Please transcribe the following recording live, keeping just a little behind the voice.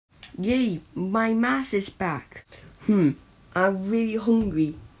Yay, my mass is back. I'm really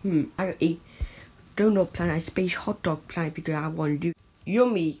hungry. I gotta eat donut planet, space hot dog planet because I want to do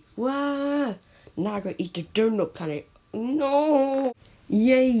yummy. Wow. Now I gotta eat the donut planet. No.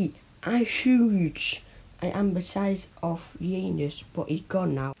 Yay, I'm huge. I am the size of Uranus, but it's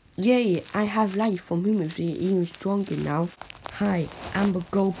gone now. Yay, I have life from humans, even stronger now. Hi, I'm the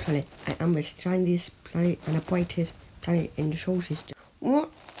gold planet. I am the shiniest planet and the brightest planet in the solar system.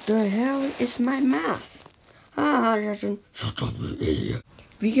 What the hell is my mass? Jason, shut up, you idiot.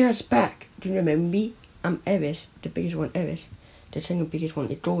 Because back, do you remember me? I'm Eris, the biggest one Eris. The second biggest one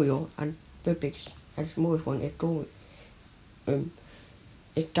is Dorio, and the biggest and smallest one is Dorio.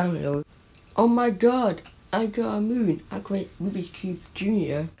 It's down below. Oh my god, I got a moon. I got Rubik's Cube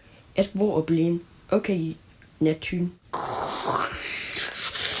Jr. It's water balloon. Okay, Neptune.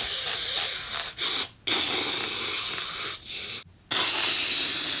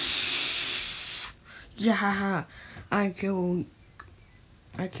 Yeah, I killed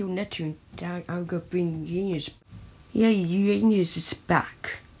Neptune. I'm gonna bring Uranus. Yeah, Uranus is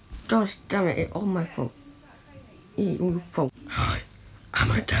back. Gosh damn it, it's all my fault. It's all your fault. Hi,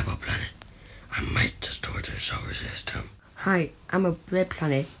 I'm a devil planet. I might destroy the solar system. Hi, I'm a bread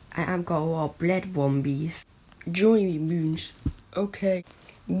planet. I am got a lot of bread zombies. Join me, moons. Okay.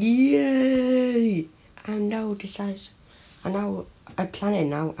 Yay! I'm now the size. I'm now a planet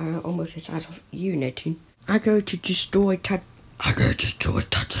now. I'm almost the size of you, Neptune. I go to destroy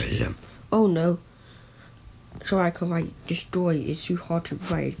titanium. Oh no. So I can write destroy. It's too hard to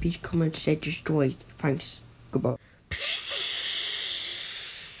write. Please comment to say destroy. Thanks.